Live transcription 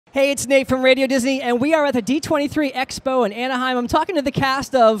Hey, it's Nate from Radio Disney, and we are at the D23 Expo in Anaheim. I'm talking to the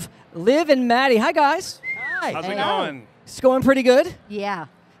cast of Liv and Maddie. Hi, guys. Hi. How's it going? It's going pretty good. Yeah.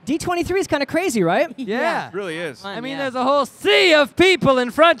 D23 is kind of crazy, right? Yeah. It really is. I mean, there's a whole sea of people in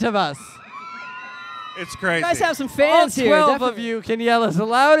front of us. It's crazy. You guys have some fans All here. 12 definitely. of you can yell as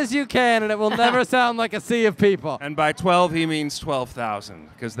loud as you can, and it will never sound like a sea of people. And by 12, he means 12,000,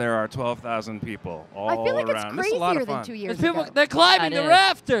 because there are 12,000 people all around. I feel like it's This is a lot crazier of than fun. 2 years People, ago. they're climbing That the is.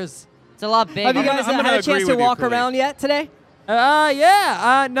 rafters. It's a lot bigger. Have you guys I'm gonna had a agree chance to with you, walk Chloe. around yet today? No.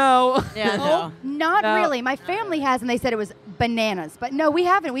 Yeah, no. Not No. really. My family has, and they said it was bananas. But no, we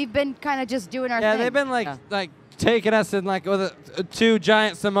haven't. We've been kind of just doing our Yeah, thing. they've been Yeah. like taking us in like with two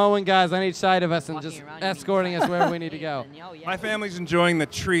giant Samoan guys on each side of us and Walking just around, you mean escorting us wherever we need to go. My family's enjoying the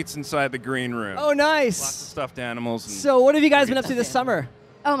treats inside the green room. Oh, Lots of nice. stuffed animals. And So what have you guys been up to this summer?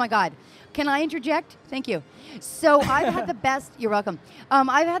 Oh my God. Can I interject? Thank you. So I've had the best. You're welcome.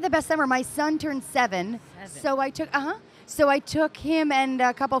 I've had the best summer. My son turned 7, so I took So I took him and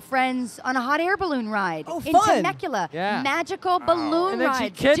a couple friends on a hot air balloon ride Oh, in fun. Temecula. Yeah. Magical balloon And then she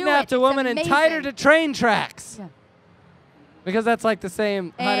ride. kidnapped Do it. a woman It's and tied her amazing. to train tracks. Yeah. Because that's like the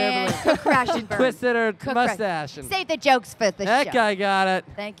same hot air And balloon. cook, crash, and burn. Twisted her Cook, crash. mustache. And Save the jokes for the that show. guy got it.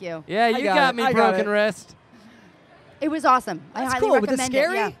 Thank you. Yeah, you got got it. me I got broken it. wrist. It was awesome. I That's highly cool. Was it recommend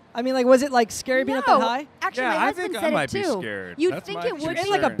scary? it. Yeah. I mean, like, was it like scary being up that high? Actually, Yeah, my I husband think I said might it be too. scared. You'd That's think my it would You're in be.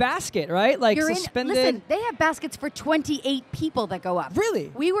 like a basket, right? Like You're suspended. Listen, they have baskets for 28 people that go up.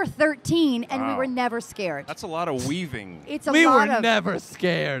 Really? We were 13 and we Wow. were never scared. That's a lot of weaving. It's a We lot were of never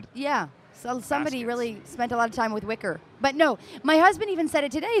scared. Yeah. So somebody Baskets. really spent a lot of time with wicker. But no, my husband even said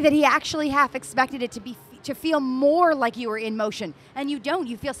it today that he actually half expected it to feel more like you were in motion, and you don't.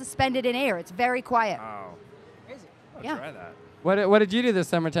 You feel suspended in air. It's very quiet. Wow. I'll Yeah. try that. What did you do this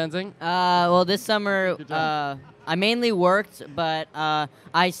summer, Tenzing? Well, this summer Good job. I mainly worked, but I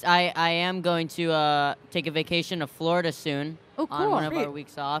am going to take a vacation to Florida soon. Oh, On cool. one of Sweet. our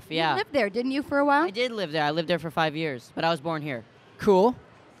weeks off. You Yeah. lived there, didn't you, for a while? I did live there. I lived there for 5 years, but I was born here. Cool.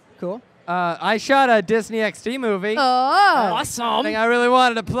 Cool. I shot a Disney XD movie. Oh. I Awesome. think I really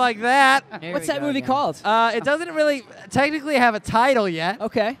wanted to plug that. Here What's we that go movie again. called? It doesn't really technically have a title yet.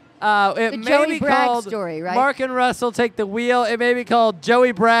 Okay. It The may Joey be Bragg called story, right? Mark and Russell Take the Wheel. It may be called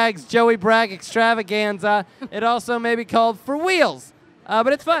Joey Bragg's Joey Bragg Extravaganza. It also may be called For Wheels.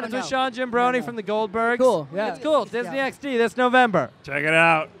 But it's fun. It's with no. Sean Jimbroni from the Goldbergs. Cool, yeah. It's cool. Disney XD this November. Check it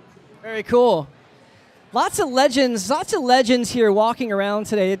out. Very cool. Lots of legends here walking around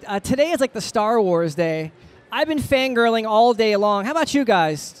today. Today is like the Star Wars day. I've been fangirling all day long. How about you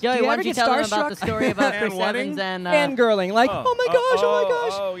guys? Joey, Do you why ever don't you get tell them about the starstruck? story about Chris wedding? Evans and Fangirling, like, oh my gosh, oh my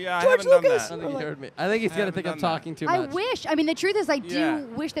gosh. Oh, yeah, I George haven't done Lucas. that. I don't think he heard me. I think he's going to think I'm haven't done that. talking too I much. wish. I mean, the truth is, I Yeah. do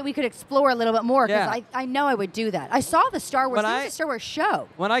wish that we could explore a little bit more because Yeah. I know I would do that. I saw the Star Wars. When There I- was a Star Wars show.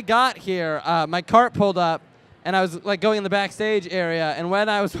 When I got here, my cart pulled up, and I was like going in the backstage area. And when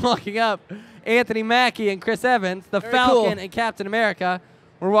I was walking up, Anthony Mackie and Chris Evans, the Very Falcon cool. and Captain America,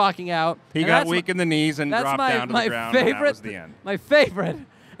 were walking out. He And got that's weak in the knees and That's dropped my, down to my the ground, favorite. and that was the end. My favorite.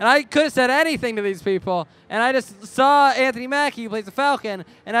 And I could have said anything to these people, and I just saw Anthony Mackie, who plays the Falcon,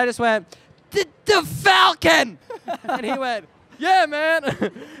 and I just went, the Falcon! And he went, yeah, man.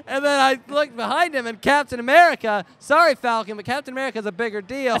 And then I looked behind him, and Captain America, sorry, Falcon, but Captain America's a bigger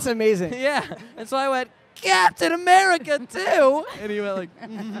deal. That's amazing. Yeah. And so I went, Captain America, too! And he went like,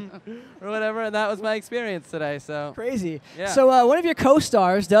 or whatever, and that was my experience today, so. Crazy. Yeah. So one of your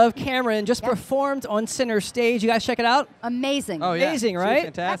co-stars, Dove Cameron, just Yeah. performed on Center Stage. You guys check it out? Amazing. Oh, yeah. Amazing, She was right?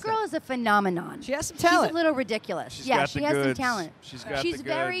 That fantastic. girl is a phenomenon. She has some She's talent. a little ridiculous. She's yeah, got she the has goods. some talent. She's got She's the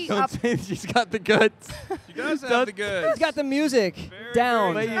very goods. up. Don't say she's got the goods. She does have Don't- the goods. She's got the music Very,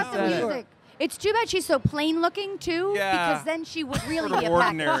 down. very Way you Got the said it. music. It's too bad she's so plain looking too, Yeah. because then she would really Sort be of a pack.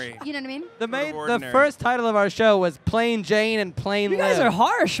 ordinary. You know what I mean? The ordinary. first title of our show was Plain Jane and Plain You Liv. guys are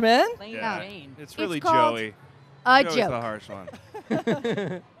harsh, man. Plain Yeah. Jane. It's really called Joey. A Joey's the joke. harsh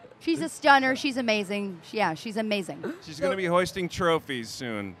one. She's a stunner. She's amazing. Yeah, she's amazing. She's going to be hoisting trophies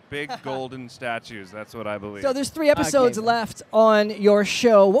soon. Big golden statues. That's what I believe. So there's 3 episodes Okay. left on your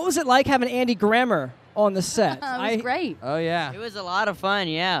show. What was it like having Andy Grammer on the set? It was great. Oh, yeah. It was a lot of fun,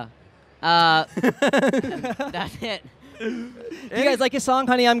 yeah. That's it. Do you guys like his song,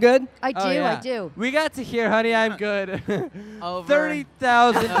 Honey, I'm Good? I do. Oh, yeah. I do. We got to hear Honey, I'm Good Over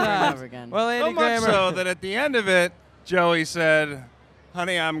 30,000 and over and times. over again. Well, Andy so much Grammer. so that at the end of it, Joey said,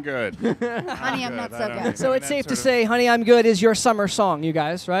 honey, I'm good. Honey, I'm not so good. So it's That safe to sort of- say Honey, I'm Good is your summer song, you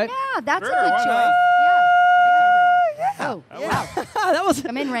guys, right? Yeah, that's Sure, a good why choice. not? Yeah. Oh, Yeah. that was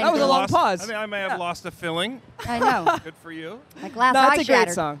I'm in that range. was a long Lost- pause. I mean, I may have lost a filling. I know. Good for you. My glass No, it's eye a great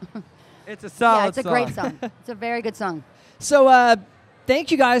shattered. song. It's a solid Yeah, it's a great song. It's a very good song. So thank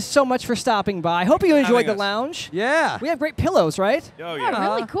you guys so much for stopping by. I hope you enjoyed the us. lounge. Yeah. We have great pillows, right? Oh, Yeah, yeah.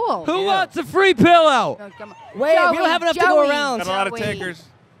 really cool. Who wants a free pillow? Oh, come on. Wait, we don't have enough to go around. Got a lot of Joey. takers.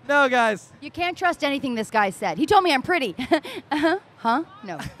 No, guys. You can't trust anything this guy said. He told me I'm pretty. Uh-huh. Huh?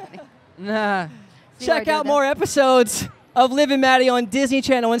 No. Nah. See where I Check did out that? more episodes of Liv and Maddie on Disney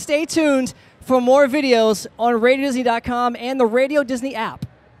Channel, and stay tuned for more videos on RadioDisney.com and the Radio Disney app.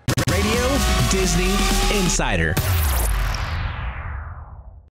 Radio Disney Insider.